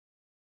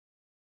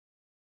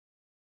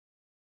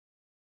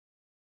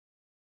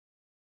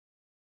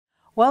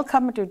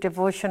Welcome to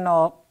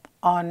devotional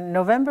on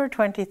November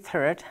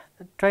 23rd,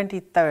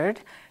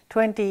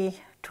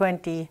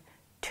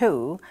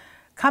 2022,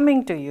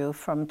 coming to you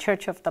from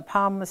Church of the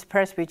Palms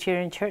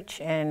Presbyterian Church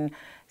in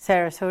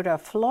Sarasota,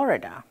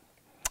 Florida.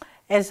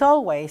 As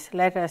always,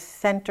 let us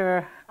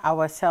center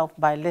ourselves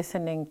by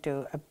listening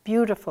to a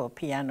beautiful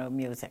piano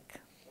music.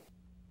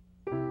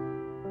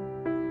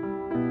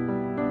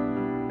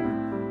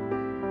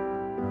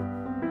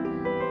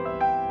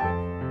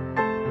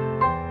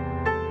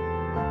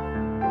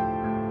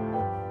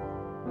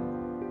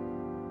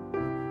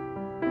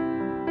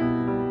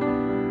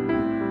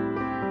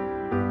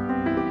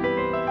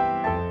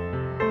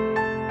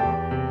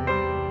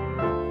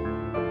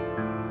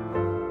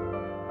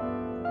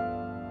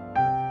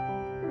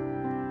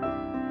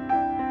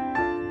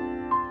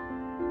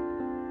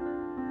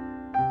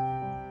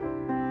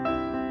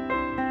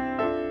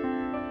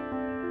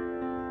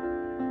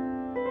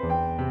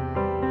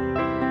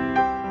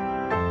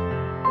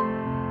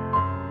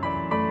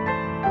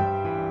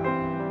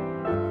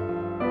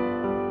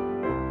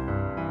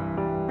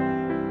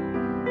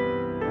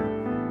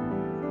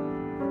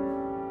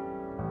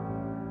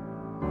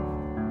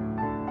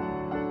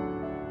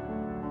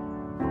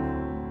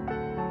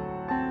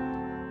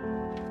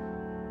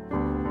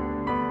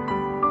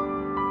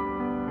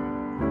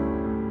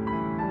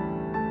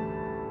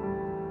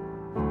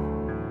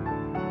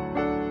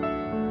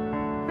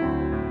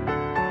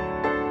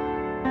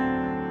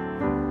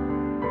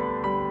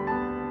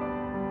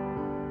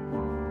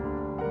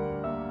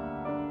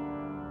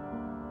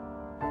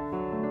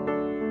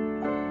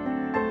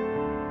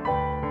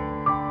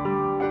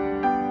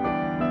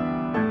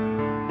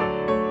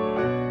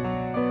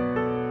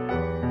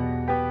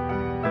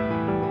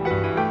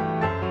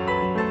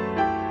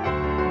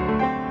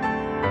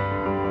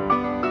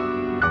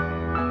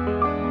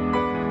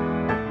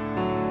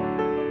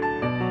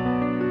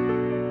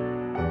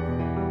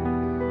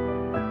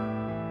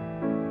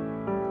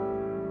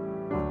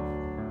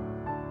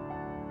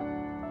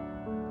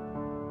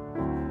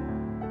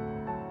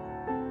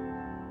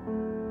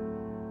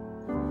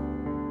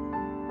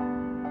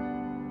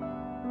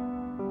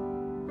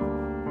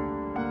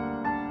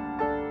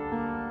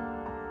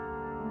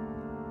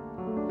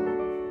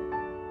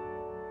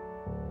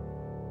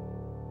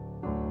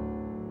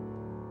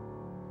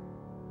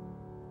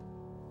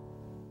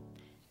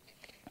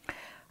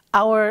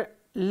 Our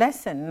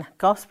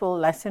gospel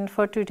lesson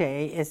for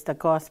today is the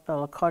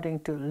gospel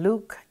according to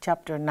Luke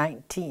chapter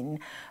 19,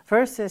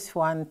 verses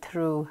 1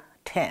 through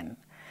 10.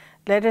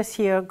 Let us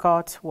hear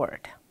God's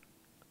word.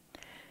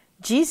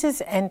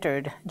 Jesus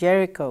entered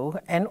Jericho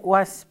and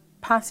was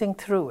passing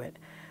through it.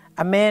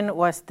 A man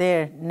was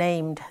there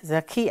named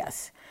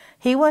Zacchaeus.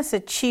 He was a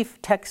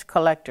chief tax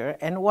collector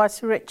and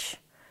was rich.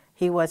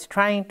 He was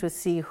trying to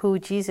see who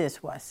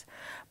Jesus was,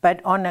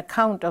 but on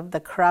account of the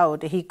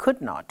crowd he could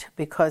not,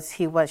 because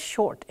he was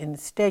short in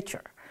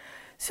stature.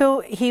 So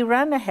he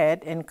ran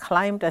ahead and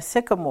climbed a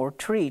sycamore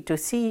tree to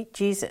see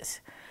Jesus,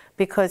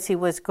 because he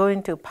was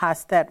going to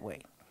pass that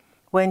way.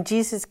 When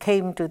Jesus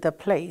came to the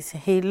place,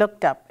 he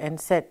looked up and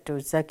said to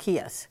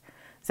Zacchaeus,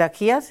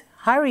 "Zacchaeus,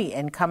 hurry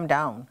and come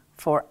down,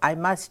 for I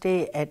must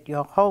stay at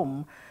your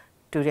home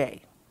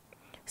today."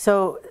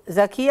 So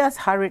Zacchaeus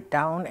hurried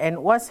down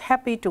and was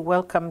happy to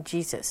welcome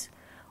Jesus.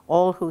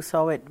 All who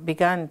saw it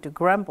began to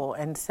grumble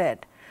and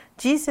said,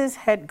 "Jesus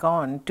had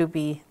gone to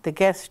be the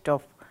guest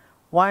of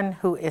one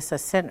who is a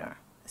sinner."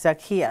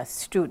 Zacchaeus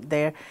stood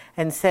there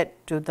and said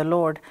to the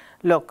Lord,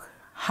 "Look,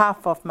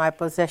 half of my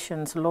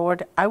possessions,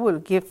 Lord, I will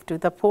give to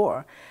the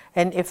poor,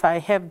 and if I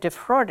have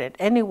defrauded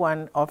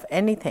anyone of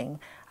anything,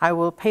 I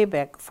will pay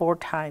back 4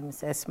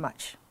 times as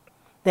much."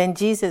 Then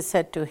Jesus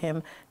said to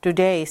him,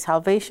 "Today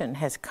salvation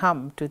has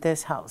come to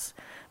this house,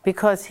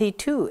 because he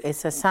too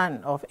is a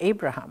son of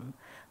Abraham.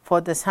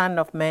 For the Son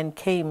of Man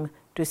came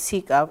to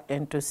seek out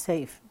and to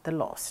save the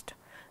lost."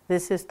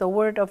 This is the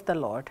word of the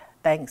Lord.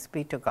 Thanks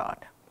be to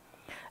God.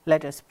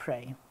 Let us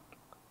pray.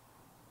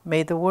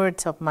 May the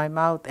words of my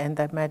mouth and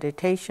the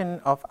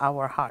meditation of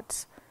our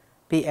hearts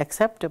be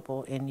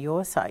acceptable in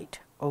your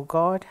sight, O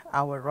God,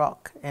 our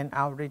rock and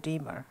our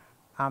Redeemer.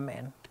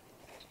 Amen.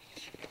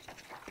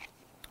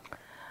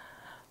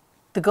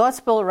 The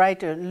Gospel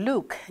writer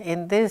Luke,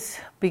 in this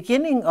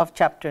beginning of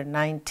chapter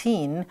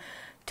 19,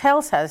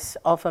 tells us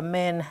of a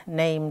man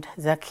named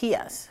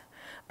Zacchaeus.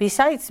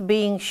 Besides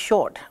being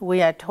short,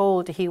 we are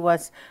told he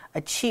was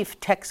a chief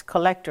tax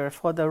collector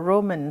for the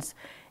Romans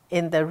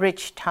in the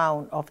rich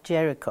town of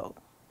Jericho.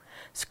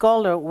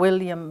 Scholar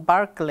William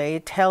Barclay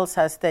tells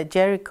us that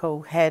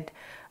Jericho had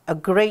a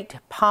great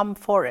palm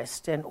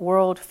forest and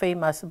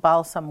world-famous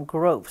balsam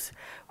groves,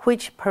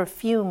 which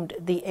perfumed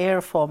the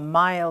air for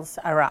miles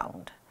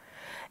around.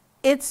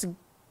 Its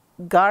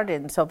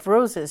gardens of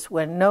roses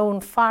were known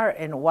far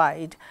and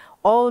wide.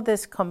 All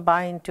this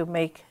combined to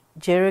make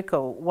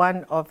Jericho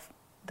one of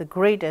the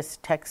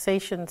greatest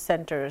taxation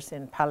centers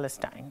in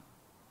Palestine.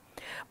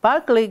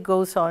 Barclay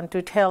goes on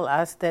to tell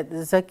us that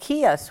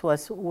Zacchaeus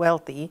was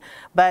wealthy,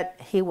 but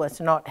he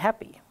was not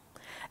happy,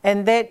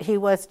 and that he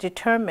was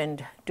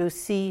determined to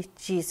see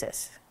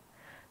Jesus.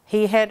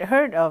 He had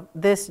heard of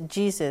this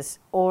Jesus,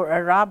 or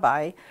a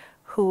rabbi,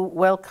 who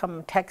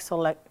welcomed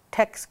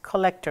tax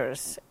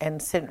collectors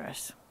and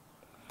sinners.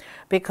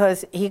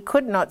 Because he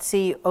could not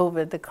see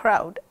over the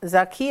crowd,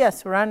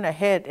 Zacchaeus ran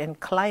ahead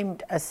and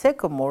climbed a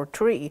sycamore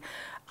tree.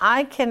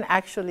 I can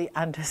actually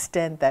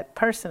understand that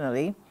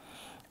personally.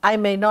 I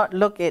may not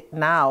look it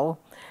now.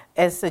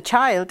 As a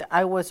child,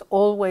 I was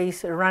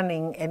always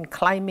running and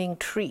climbing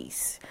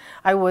trees.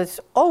 I was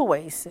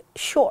always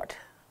short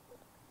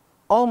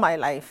all my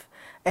life,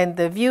 and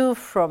the view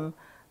from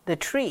the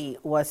tree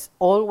was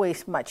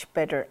always much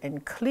better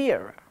and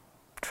clearer.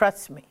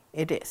 Trust me,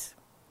 it is.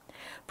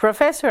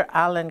 Professor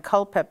Alan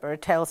Culpepper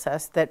tells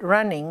us that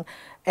running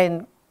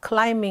and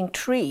climbing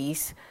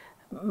trees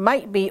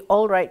might be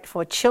all right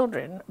for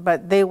children,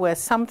 but they were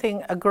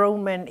something a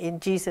grown man in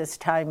Jesus'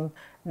 time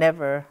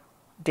never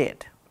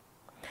did.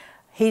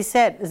 He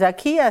said,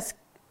 Zacchaeus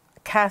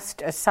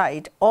cast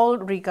aside all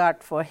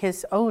regard for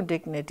his own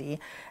dignity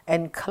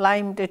and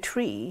climbed a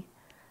tree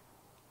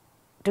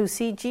to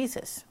see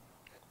Jesus.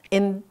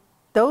 In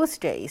those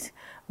days,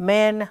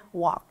 men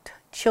walked,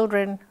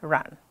 children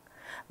ran.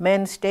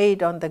 Men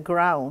stayed on the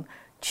ground,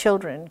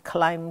 children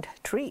climbed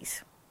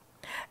trees.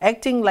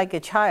 Acting like a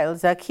child,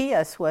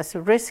 Zacchaeus was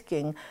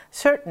risking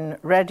certain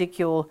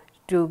ridicule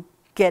to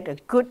get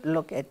a good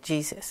look at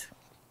Jesus.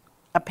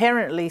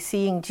 Apparently,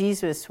 seeing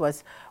Jesus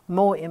was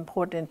more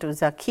important to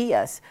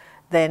Zacchaeus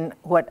than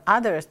what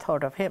others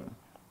thought of him,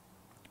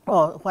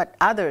 or what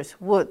others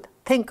would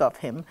think of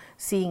him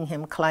seeing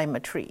him climb a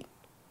tree.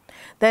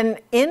 Then,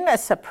 in a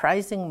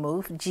surprising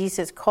move,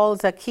 Jesus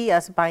called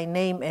Zacchaeus by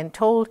name and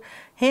told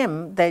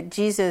him that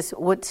Jesus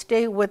would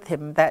stay with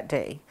him that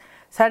day.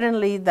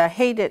 Suddenly, the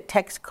hated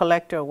tax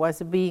collector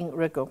was being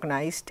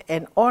recognized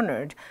and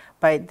honored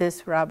by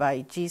this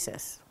Rabbi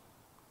Jesus.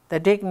 The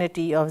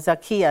dignity of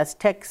Zacchaeus,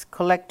 tax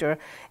collector,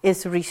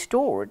 is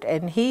restored,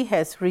 and he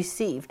has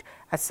received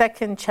a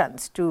second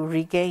chance to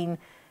regain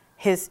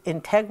his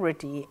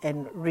integrity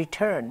and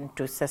return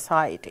to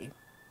society.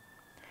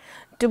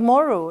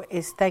 Tomorrow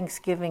is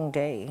Thanksgiving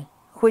Day,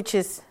 which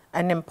is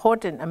an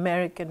important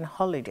American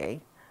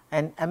holiday,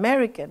 an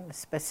American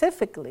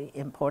specifically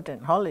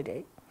important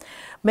holiday.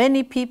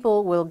 Many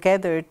people will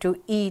gather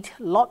to eat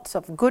lots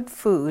of good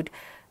food,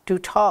 to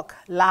talk,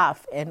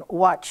 laugh, and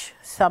watch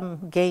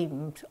some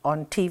games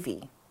on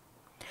TV.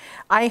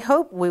 I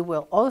hope we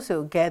will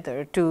also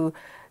gather to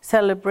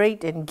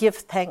celebrate and give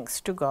thanks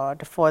to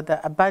God for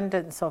the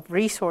abundance of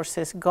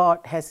resources God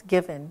has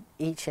given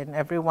each and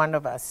every one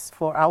of us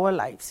for our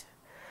lives.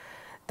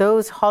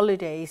 Those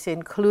holidays,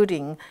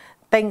 including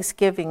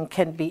Thanksgiving,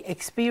 can be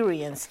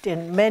experienced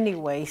in many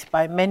ways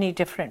by many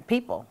different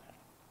people.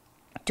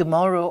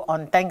 Tomorrow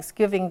on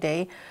Thanksgiving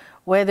Day,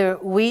 whether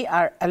we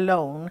are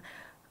alone,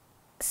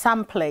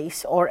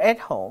 someplace, or at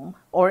home,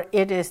 or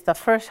it is the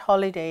first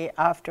holiday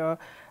after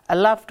a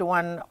loved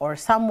one or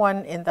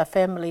someone in the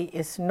family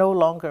is no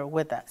longer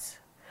with us,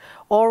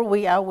 or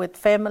we are with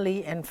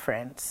family and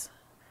friends,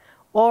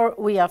 or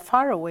we are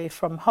far away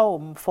from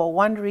home for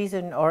one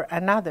reason or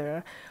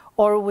another,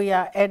 or we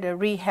are at a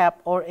rehab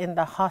or in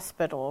the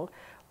hospital,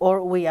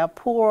 or we are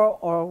poor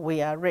or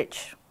we are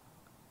rich.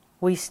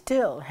 We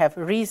still have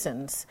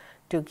reasons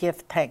to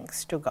give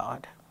thanks to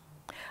God.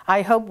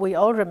 I hope we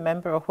all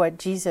remember what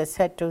Jesus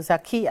said to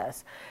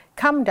Zacchaeus,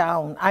 "Come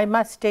down, I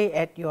must stay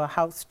at your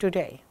house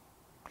today."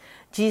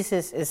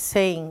 Jesus is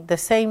saying the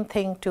same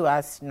thing to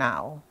us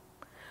now.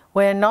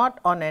 We're not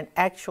on an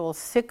actual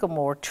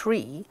sycamore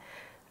tree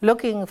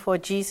looking for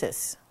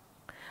Jesus,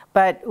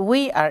 but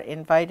we are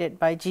invited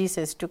by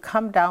Jesus to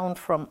come down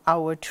from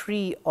our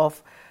tree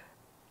of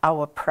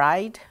our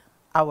pride,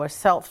 our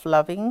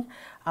self-loving,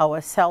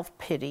 our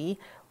self-pity,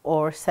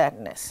 or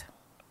sadness.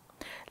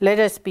 Let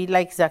us be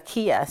like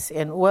Zacchaeus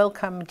and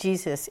welcome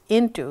Jesus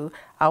into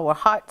our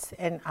hearts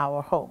and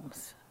our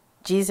homes.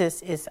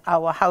 Jesus is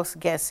our house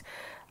guest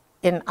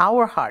in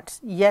our hearts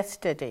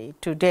yesterday,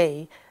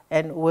 today,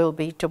 and will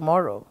be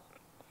tomorrow.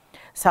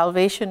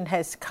 Salvation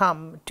has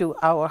come to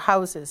our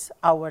houses,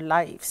 our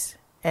lives,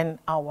 and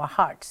our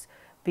hearts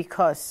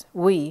because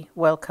we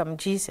welcome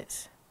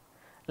Jesus,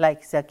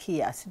 like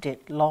Zacchaeus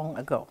did long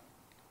ago.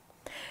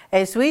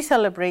 As we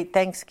celebrate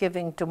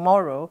Thanksgiving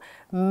tomorrow,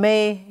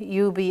 may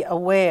you be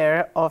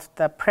aware of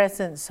the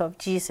presence of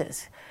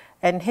Jesus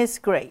and His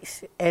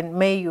grace, and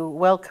may you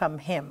welcome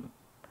Him.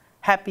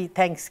 Happy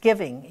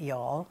Thanksgiving,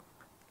 y'all.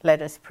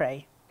 Let us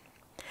pray.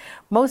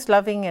 Most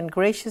loving and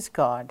gracious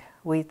God,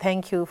 we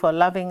thank you for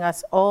loving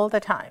us all the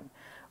time.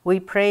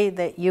 We pray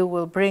that you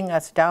will bring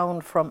us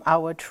down from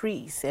our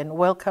trees and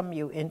welcome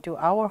you into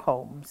our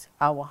homes,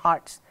 our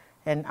hearts,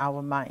 and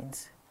our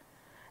minds.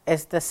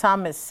 As the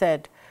psalmist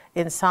said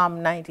in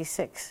Psalm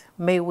 96,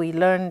 may we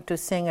learn to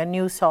sing a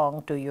new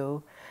song to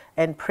you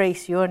and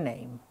praise your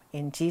name.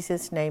 In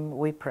Jesus' name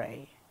we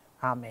pray.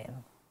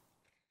 Amen.